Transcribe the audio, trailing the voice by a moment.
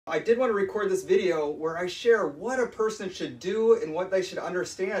I did want to record this video where I share what a person should do and what they should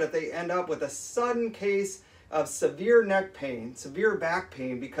understand if they end up with a sudden case of severe neck pain, severe back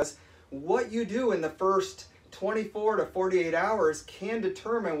pain, because what you do in the first 24 to 48 hours can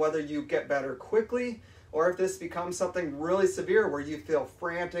determine whether you get better quickly or if this becomes something really severe where you feel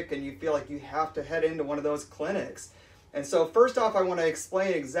frantic and you feel like you have to head into one of those clinics. And so first off, I want to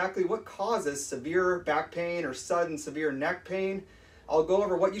explain exactly what causes severe back pain or sudden severe neck pain. I'll go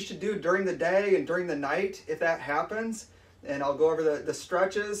over what you should do during the day and during the night if that happens. And I'll go over the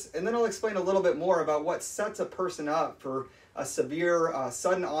stretches. And then I'll explain a little bit more about what sets a person up for a severe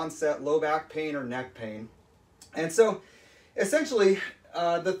sudden onset low back pain or neck pain. And so essentially,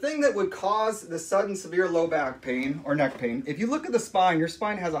 the thing that would cause the sudden severe low back pain or neck pain, if you look at the spine, your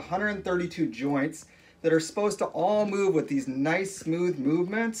spine has 132 joints that are supposed to all move with these nice smooth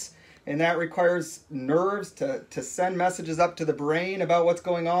movements. And that requires nerves to send messages up to the brain about what's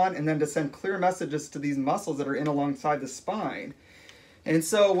going on and then to send clear messages to these muscles that are in alongside the spine. And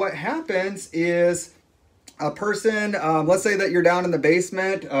so what happens is a person, let's say that you're down in the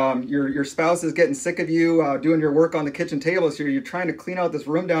basement, your spouse is getting sick of you doing your work on the kitchen table, so you're trying to clean out this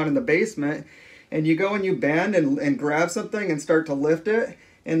room down in the basement, and you go and you bend and grab something and start to lift it,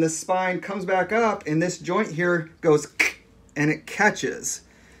 and the spine comes back up, and this joint here goes and it catches.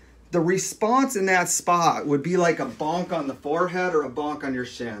 The response in that spot would be like a bonk on the forehead or a bonk on your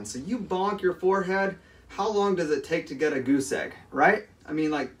shin. So you bonk your forehead, how long does it take to get a goose egg, right? I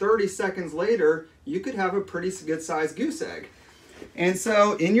mean, like 30 seconds later, you could have a pretty good sized goose egg. And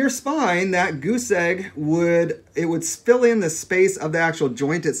so in your spine, that goose egg would fill in the space of the actual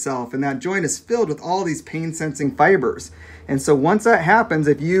joint itself. And that joint is filled with all these pain sensing fibers. And so once that happens,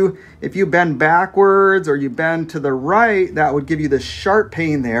 if you bend backwards or you bend to the right, that would give you this sharp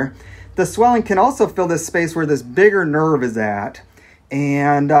pain there. The swelling can also fill this space where this bigger nerve is at.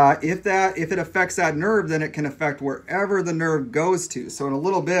 And if it affects that nerve, then it can affect wherever the nerve goes to. So in a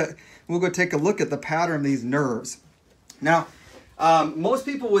little bit, we'll go take a look at the pattern of these nerves. Now, most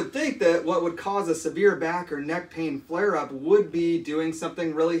people would think that what would cause a severe back or neck pain flare-up would be doing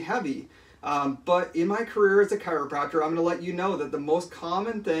something really heavy. But in my career as a chiropractor, I'm going to let you know that the most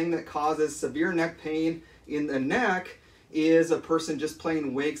common thing that causes severe neck pain in the neck is a person just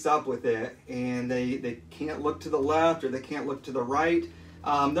plain wakes up with it and they can't look to the left or they can't look to the right.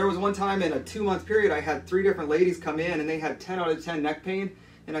 There was one time in a 2-month period, I had 3 different ladies come in and they had 10 out of 10 neck pain.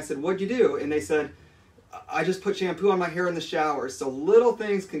 And I said, "What'd you do?" And they said, "I just put shampoo on my hair in the shower." So little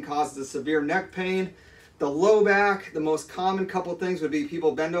things can cause the severe neck pain. The low back, the most common couple things would be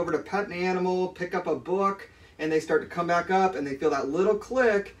people bend over to pet an animal, pick up a book, and they start to come back up and they feel that little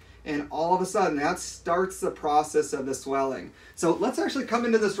click, and all of a sudden that starts the process of the swelling. So let's actually come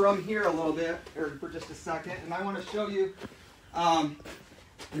into this room here a little bit for just a second, and I want to show you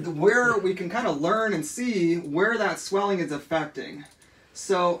where we can kind of learn and see where that swelling is affecting.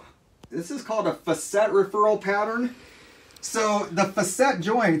 So this is called a facet referral pattern. So the facet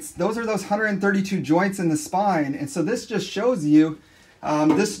joints, those are those 132 joints in the spine. And so this just shows you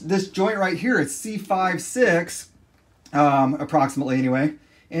this joint right here, it's C5-6, approximately anyway.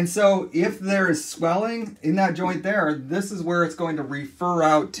 And so if there is swelling in that joint there, this is where it's going to refer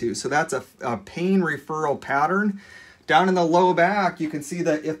out to. So that's a pain referral pattern. Down in the low back, you can see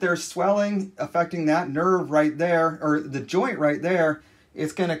that if there's swelling affecting that nerve right there, or the joint right there,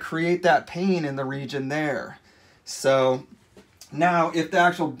 it's going to create that pain in the region there. So now if the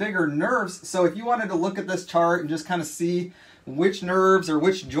actual bigger nerves, so if you wanted to look at this chart and just kind of see which nerves or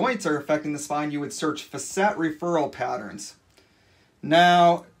which joints are affecting the spine, you would search facet referral patterns.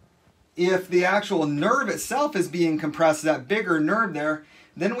 Now, if the actual nerve itself is being compressed, that bigger nerve there,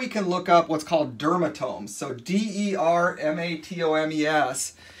 then we can look up what's called dermatomes. So D-E-R-M-A-T-O-M-E-S.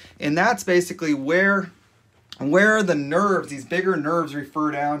 And that's basically where the nerves, these bigger nerves,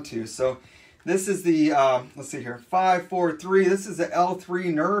 refer down to. So this is the, let's see here, 5, 4, 3. This is the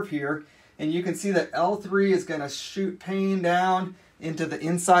L3 nerve here. And you can see that L3 is going to shoot pain down into the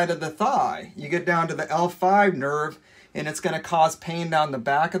inside of the thigh. You get down to the L5 nerve, and it's going to cause pain down the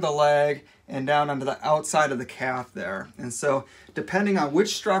back of the leg and down onto the outside of the calf there. And so depending on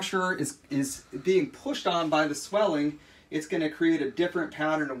which structure is being pushed on by the swelling, it's going to create a different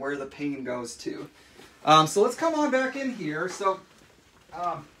pattern of where the pain goes to. So let's come on back in here. So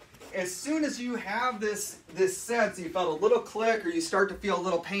as soon as you have this sense, you felt a little click or you start to feel a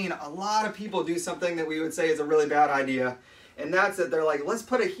little pain, a lot of people do something that we would say is a really bad idea. And that's that they're like, let's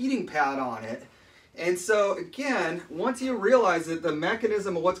put a heating pad on it. And so again, once you realize that the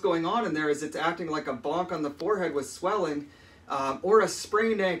mechanism of what's going on in there is it's acting like a bonk on the forehead with swelling, or a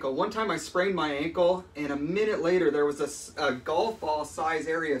sprained ankle. One time I sprained my ankle, and a minute later there was a golf ball size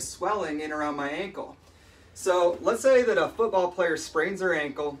area of swelling in around my ankle. So let's say that a football player sprains their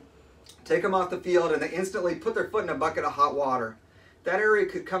ankle, take them off the field, and they instantly put their foot in a bucket of hot water. That area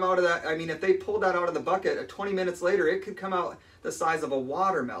could come out of that, I mean, if they pulled that out of the bucket, 20 minutes later, it could come out the size of a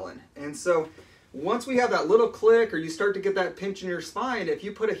watermelon. And so once we have that little click, or you start to get that pinch in your spine, if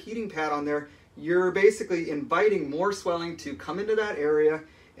you put a heating pad on there, you're basically inviting more swelling to come into that area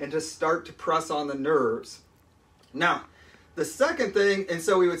and to start to press on the nerves. Now, the second thing, and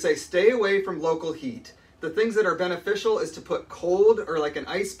so we would say stay away from local heat. The things that are beneficial is to put cold or like an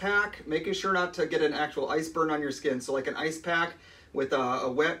ice pack, making sure not to get an actual ice burn on your skin. So like an ice pack with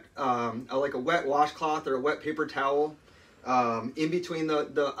like a wet washcloth or a wet paper towel in between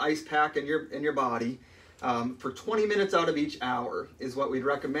the ice pack and your body. For 20 minutes out of each hour is what we'd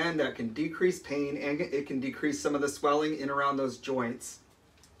recommend. That can decrease pain, and it can decrease some of the swelling in around those joints.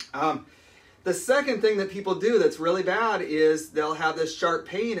 The second thing that people do that's really bad is they'll have this sharp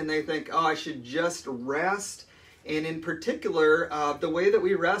pain and they think, oh, I should just rest. And in particular, the way that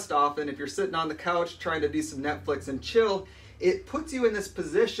we rest often, if you're sitting on the couch trying to do some Netflix and chill, it puts you in this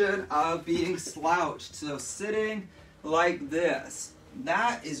position of being slouched. So sitting like this.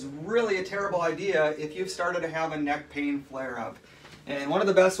 That is really a terrible idea if you've started to have a neck pain flare-up. And one of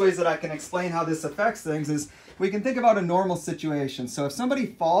the best ways that I can explain how this affects things is we can think about a normal situation. So if somebody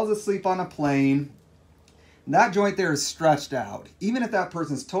falls asleep on a plane, that joint there is stretched out. Even if that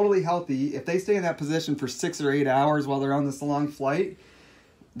person's totally healthy, if they stay in that position for 6 or 8 hours while they're on this long flight,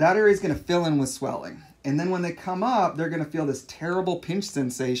 that area is going to fill in with swelling. And then when they come up, they're going to feel this terrible pinch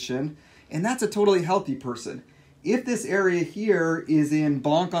sensation, and that's a totally healthy person. If this area here is in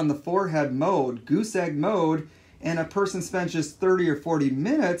bonk on the forehead mode, goose egg mode, and a person spends just 30 or 40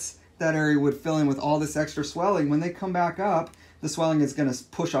 minutes, that area would fill in with all this extra swelling. When they come back up, the swelling is going to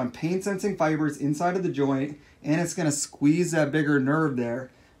push on pain-sensing fibers inside of the joint, and it's going to squeeze that bigger nerve there.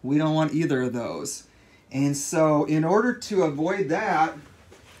 We don't want either of those. And so in order to avoid that,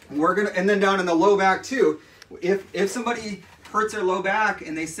 we're going to, and then down in the low back too, if somebody hurts their low back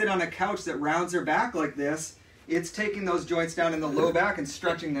and they sit on a couch that rounds their back like this, it's taking those joints down in the low back and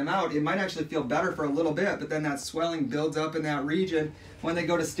stretching them out. It might actually feel better for a little bit, but then that swelling builds up in that region. When they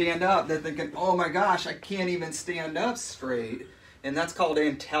go to stand up, they're thinking, oh my gosh, I can't even stand up straight. And that's called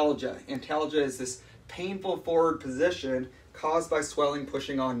antalgia. Antalgia is this painful forward position caused by swelling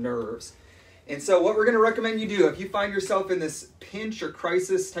pushing on nerves. And so what we're going to recommend you do, if you find yourself in this pinch or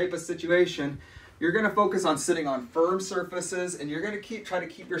crisis type of situation, you're going to focus on sitting on firm surfaces, and you're going to try to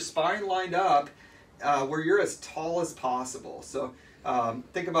keep your spine lined up where you're as tall as possible. So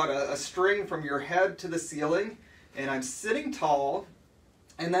think about a string from your head to the ceiling, and I'm sitting tall.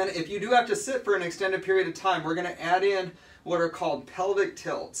 And then if you do have to sit for an extended period of time, we're going to add in what are called pelvic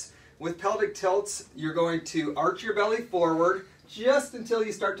tilts. With pelvic tilts, you're going to arch your belly forward just until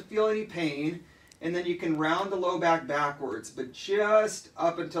you start to feel any pain, and then you can round the low back backwards, but just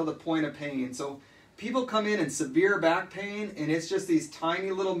up until the point of pain. So people come in severe back pain, and it's just these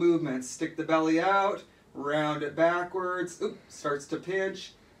tiny little movements. Stick the belly out, round it backwards, starts to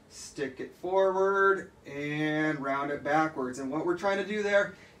pinch, stick it forward, and round it backwards. And what we're trying to do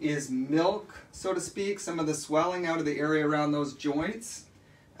there is milk, so to speak, some of the swelling out of the area around those joints.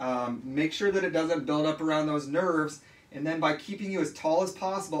 Make sure that it doesn't build up around those nerves. And then by keeping you as tall as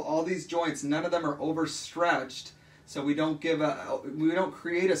possible, all these joints, none of them are overstretched, so we don't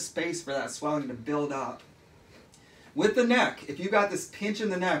create a space for that swelling to build up. With the neck, if you got this pinch in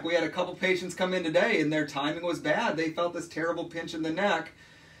the neck, we had a couple patients come in today and their timing was bad. They felt this terrible pinch in the neck.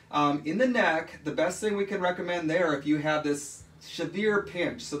 In the neck, the best thing we can recommend there, if you have this severe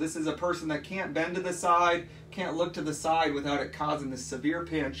pinch, so this is a person that can't bend to the side, can't look to the side without it causing this severe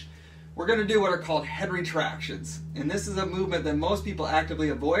pinch, we're going to do what are called head retractions. And this is a movement that most people actively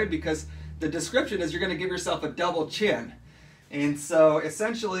avoid because the description is you're going to give yourself a double chin. And so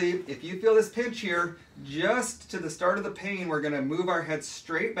essentially, if you feel this pinch here, just to the start of the pain, we're going to move our head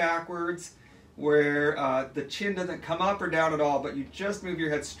straight backwards where the chin doesn't come up or down at all, but you just move your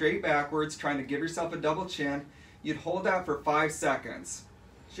head straight backwards, trying to give yourself a double chin. You'd hold that for 5 seconds.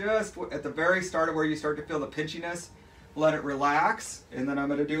 Just at the very start of where you start to feel the pinchiness, let it relax, and then I'm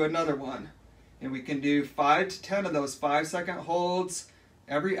going to do another one. And we can do 5 to 10 of those 5-second holds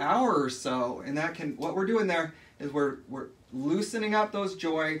every hour or so. And what we're doing there is we're loosening up those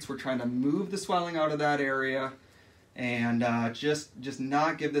joints. We're trying to move the swelling out of that area, and just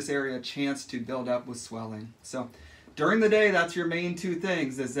not give this area a chance to build up with swelling. So during the day, that's your main 2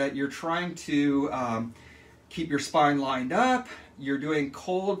 things, is that you're trying to keep your spine lined up, You're doing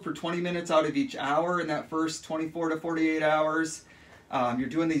cold for 20 minutes out of each hour in that first 24 to 48 hours. You're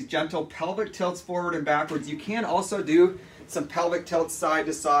doing these gentle pelvic tilts forward and backwards. You can also do some pelvic tilts side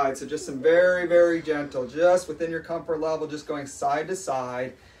to side. So just some very, very gentle, just within your comfort level, just going side to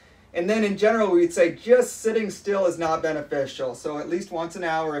side. And then in general, we'd say just sitting still is not beneficial. So at least once an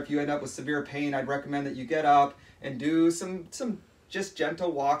hour, if you end up with severe pain, I'd recommend that you get up and do some just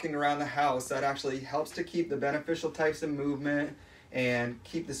gentle walking around the house. That actually helps to keep the beneficial types of movement and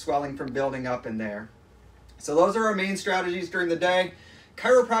keep the swelling from building up in there. So those are our main strategies during the day.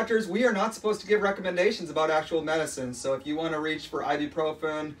 Chiropractors, we are not supposed to give recommendations about actual medicine. So if you want to reach for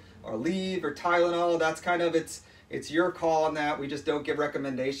ibuprofen or Aleve or Tylenol, that's kind of, it's your call on that. We just don't give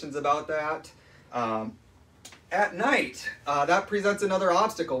recommendations about that. At night, that presents another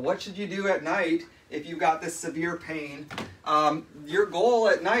obstacle. What should you do at night if you've got this severe pain? Your goal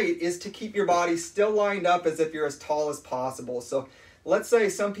at night is to keep your body still lined up as if you're as tall as possible. So let's say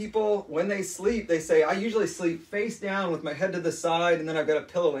some people, when they sleep, they say, I usually sleep face down with my head to the side and then I've got a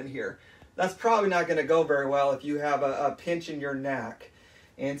pillow in here. That's probably not going to go very well if you have a pinch in your neck.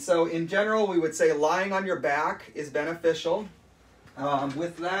 And so in general, we would say lying on your back is beneficial.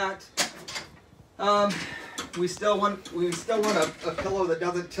 With that, we still want a pillow that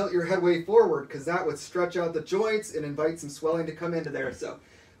doesn't tilt your head way forward, because that would stretch out the joints and invite some swelling to come into there. So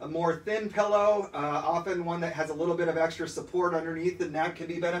a more thin pillow, often one that has a little bit of extra support underneath the neck, can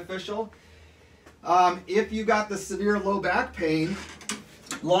be beneficial. If you got the severe low back pain,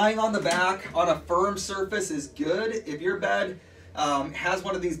 lying on the back on a firm surface is good. If your bed has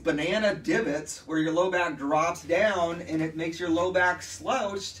one of these banana divots where your low back drops down and it makes your low back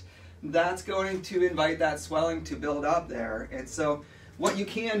slouched, that's going to invite that swelling to build up there. And so what you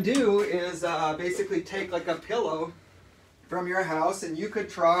can do is basically take like a pillow from your house, and you could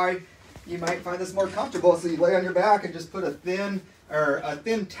try, you might find this more comfortable, so you lay on your back and just put a thin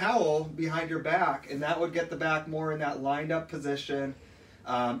towel behind your back, and that would get the back more in that lined up position.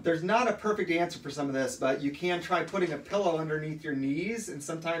 There's not a perfect answer for some of this, but you can try putting a pillow underneath your knees, and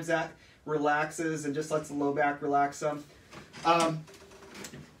sometimes that relaxes and just lets the low back relax some.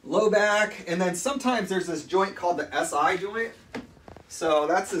 Low back, and then sometimes there's this joint called the SI joint. So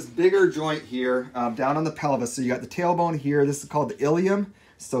that's this bigger joint here down on the pelvis. So you got the tailbone here. This is called the ilium.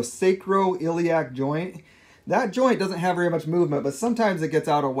 So sacroiliac joint. That joint doesn't have very much movement, but sometimes it gets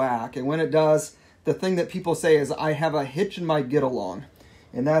out of whack. And when it does, the thing that people say is, I have a hitch in my get along.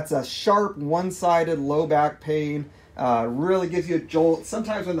 And that's a sharp, one-sided low back pain. Really gives you a jolt.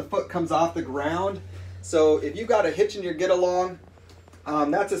 Sometimes when the foot comes off the ground. So if you've got a hitch in your get along,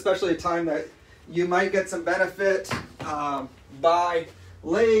 that's especially a time that you might get some benefit by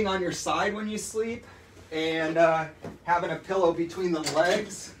laying on your side when you sleep and having a pillow between the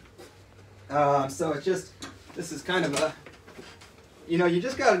legs. So it's just, this is kind of a, you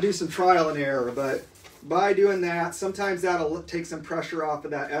just got to do some trial and error, but by doing that, sometimes that'll take some pressure off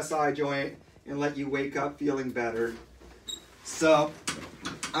of that SI joint and let you wake up feeling better. So,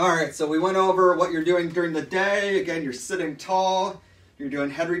 all right, so we went over what you're doing during the day. Again, you're sitting tall. You're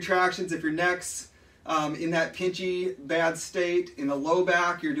doing head retractions if your neck's in that pinchy, bad state. In the low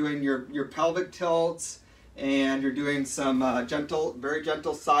back, you're doing your pelvic tilts, and you're doing some very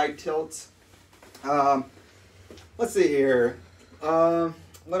gentle side tilts. Let's see here.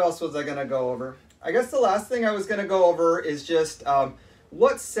 What else was I going to go over? I guess the last thing I was going to go over is just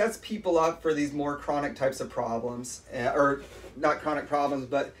what sets people up for these more chronic types of problems, or not chronic problems,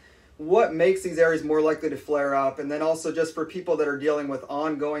 but what makes these areas more likely to flare up, and then also just for people that are dealing with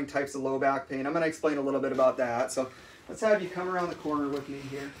ongoing types of low back pain. I'm going to explain a little bit about that. So let's have you come around the corner with me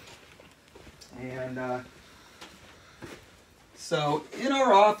here. And so in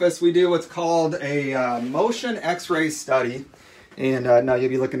our office, we do what's called a motion x-ray study. And now you'll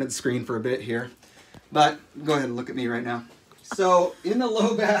be looking at the screen for a bit here. But go ahead and look at me right now. So in the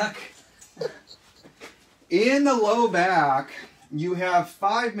low back, you have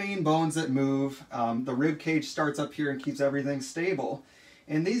 5 main bones that move. The rib cage starts up here and keeps everything stable.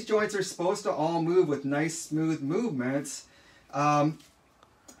 And these joints are supposed to all move with nice, smooth movements.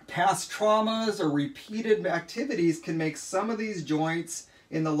 Past traumas or repeated activities can make some of these joints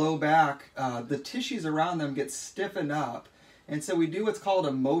in the low back, the tissues around them get stiffened up. And so we do what's called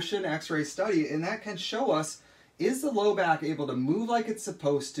a motion x-ray study, and that can show us, is the low back able to move like it's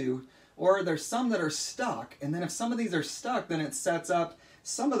supposed to, or there's some that are stuck. And then if some of these are stuck, then it sets up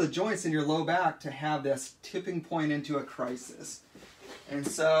some of the joints in your low back to have this tipping point into a crisis. And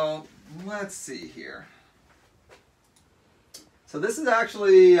so let's see here. So this is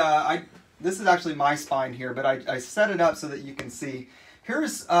actually my spine here, but I set it up so that you can see.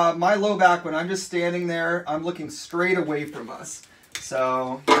 Here's my low back when I'm just standing there. I'm looking straight away from us.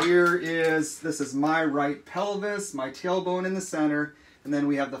 So this is my right pelvis, my tailbone in the center, and then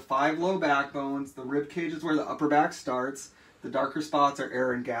we have the 5 low back bones. The rib cage is where the upper back starts. The darker spots are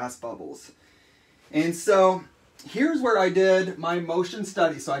air and gas bubbles. And so here's where I did my motion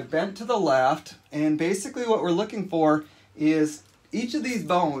study. So I bent to the left, and basically what we're looking for is each of these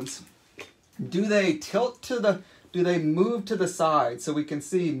bones, do they tilt to the, do they move to the side? So we can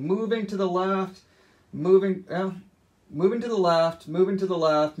see moving to the left, moving to the left, moving to the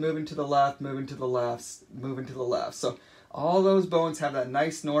left, moving to the left, moving to the left, moving to the left. So all those bones have that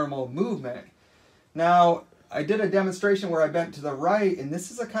nice normal movement. Now, I did a demonstration where I bent to the right, and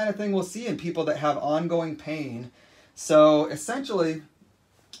this is the kind of thing we'll see in people that have ongoing pain. So essentially,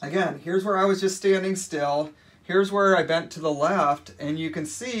 again, here's where I was just standing still. Here's where I bent to the left, and you can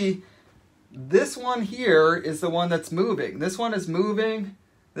see this one here is the one that's moving. This one is moving.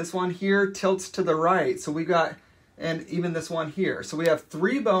 This one here tilts to the right. So we got, and even this one here. So we have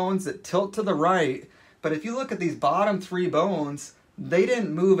 3 bones that tilt to the right, but if you look at these bottom 3 bones, they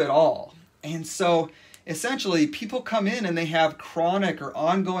didn't move at all. And so essentially, people come in and they have chronic or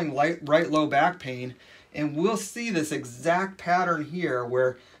ongoing right low back pain, and we'll see this exact pattern here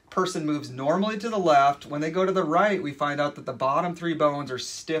where person moves normally to the left. When they go to the right, we find out that the bottom 3 bones are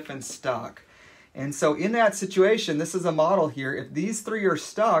stiff and stuck. And so in that situation, this is a model here. If these 3 are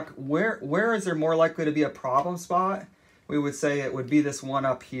stuck, where is there more likely to be a problem spot? We would say it would be this one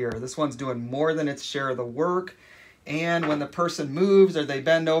up here. This one's doing more than its share of the work. And when the person moves or they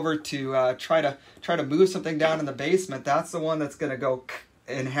bend over to try to move something down in the basement, that's the one that's going to go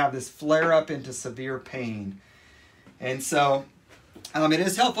and have this flare up into severe pain. And so it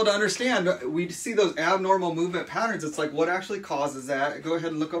is helpful to understand. We see those abnormal movement patterns. It's like, what actually causes that? Go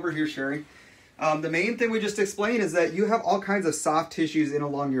ahead and look over here, Sherry. The main thing we just explained is that you have all kinds of soft tissues in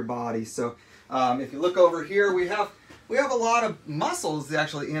along your body. So if you look over here, we have a lot of muscles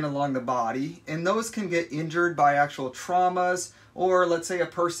actually in along the body, and those can get injured by actual traumas, or let's say a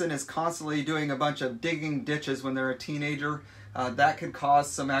person is constantly doing a bunch of digging ditches when they're a teenager. That could cause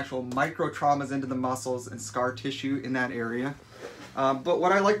some actual micro traumas into the muscles and scar tissue in that area. But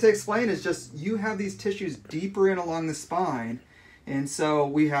what I like to explain is just you have these tissues deeper in along the spine, and so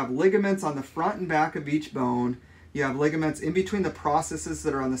we have ligaments on the front and back of each bone. You have ligaments in between the processes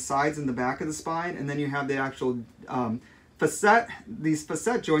that are on the sides and the back of the spine, and then you have the actual facet. These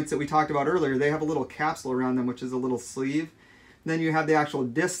facet joints that we talked about earlier, they have a little capsule around them, which is a little sleeve. And then you have the actual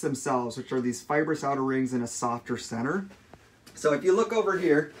discs themselves, which are these fibrous outer rings in a softer center. So if you look over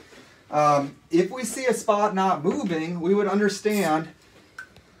here, if we see a spot not moving, we would understand,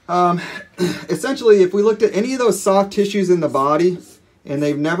 essentially, if we looked at any of those soft tissues in the body and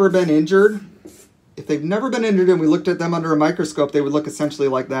they've never been injured, if they've never been injured and we looked at them under a microscope, they would look essentially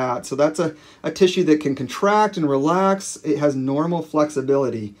like that. So that's a tissue that can contract and relax. It has normal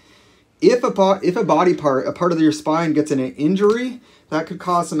flexibility. If a body part, a part of your spine gets an injury, that could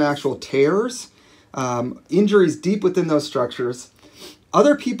cause some actual tears, injuries deep within those structures.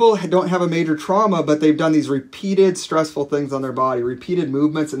 Other people don't have a major trauma, but they've done these repeated stressful things on their body, repeated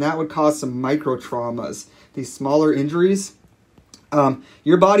movements, and that would cause some micro traumas, these smaller injuries.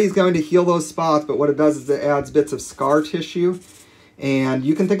 Your body is going to heal those spots, but what it does is it adds bits of scar tissue. And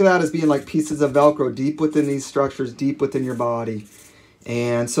you can think of that as being like pieces of Velcro deep within these structures, deep within your body.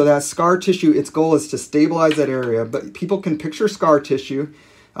 And so that scar tissue, its goal is to stabilize that area. But people can picture scar tissue.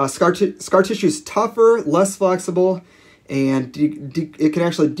 Scar tissue is tougher, less flexible, and it can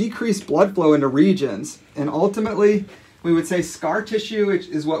actually decrease blood flow into regions. And ultimately, we would say scar tissue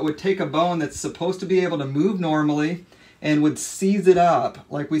is what would take a bone that's supposed to be able to move normally and would seize it up,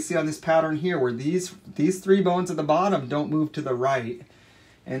 like we see on this pattern here, where these 3 bones at the bottom don't move to the right.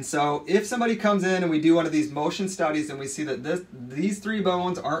 And so if somebody comes in and we do one of these motion studies and we see that these 3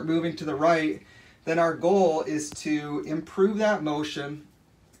 bones aren't moving to the right, then our goal is to improve that motion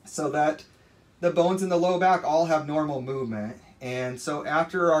so that the bones in the low back all have normal movement. And so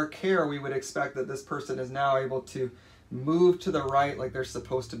after our care, we would expect that this person is now able to move to the right like they're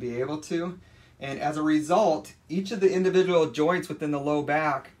supposed to be able to. And as a result, each of the individual joints within the low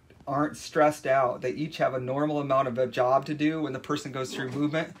back aren't stressed out. They each have a normal amount of a job to do when the person goes through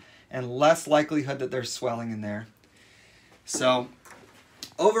movement, and less likelihood that there's swelling in there. So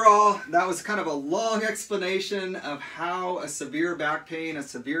overall, that was kind of a long explanation of how a severe back pain, a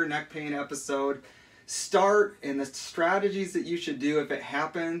severe neck pain episode start, and the strategies that you should do if it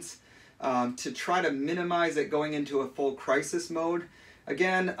happens to try to minimize it going into a full crisis mode.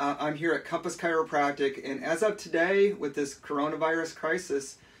 Again, I'm here at Compass Chiropractic, and as of today, with this coronavirus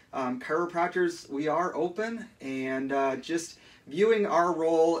crisis, chiropractors, we are open, and just viewing our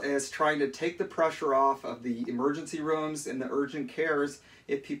role as trying to take the pressure off of the emergency rooms and the urgent cares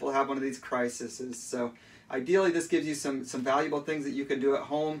if people have one of these crises. So ideally, this gives you some valuable things that you can do at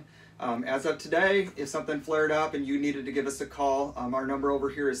home. As of today, if something flared up and you needed to give us a call, our number over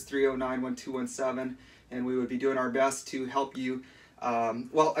here is 309-1217, and we would be doing our best to help you.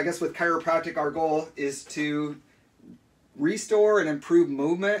 Well, I guess with chiropractic, our goal is to restore and improve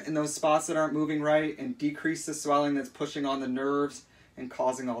movement in those spots that aren't moving right and decrease the swelling that's pushing on the nerves and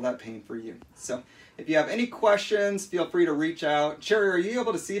causing all that pain for you. So if you have any questions, feel free to reach out. Sherry, are you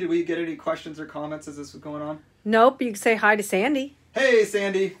able to see? Did we get any questions or comments as this was going on? Nope. You can say hi to Sandy. Hey,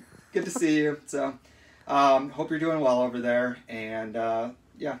 Sandy. Good to see you. So hope you're doing well over there. And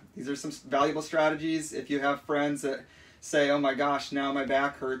yeah, these are some valuable strategies. If you have friends that say, oh my gosh, now my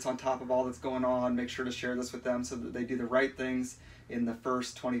back hurts on top of all that's going on, make sure to share this with them so that they do the right things in the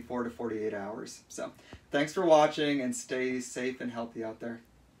first 24 to 48 hours. So thanks for watching, and stay safe and healthy out there.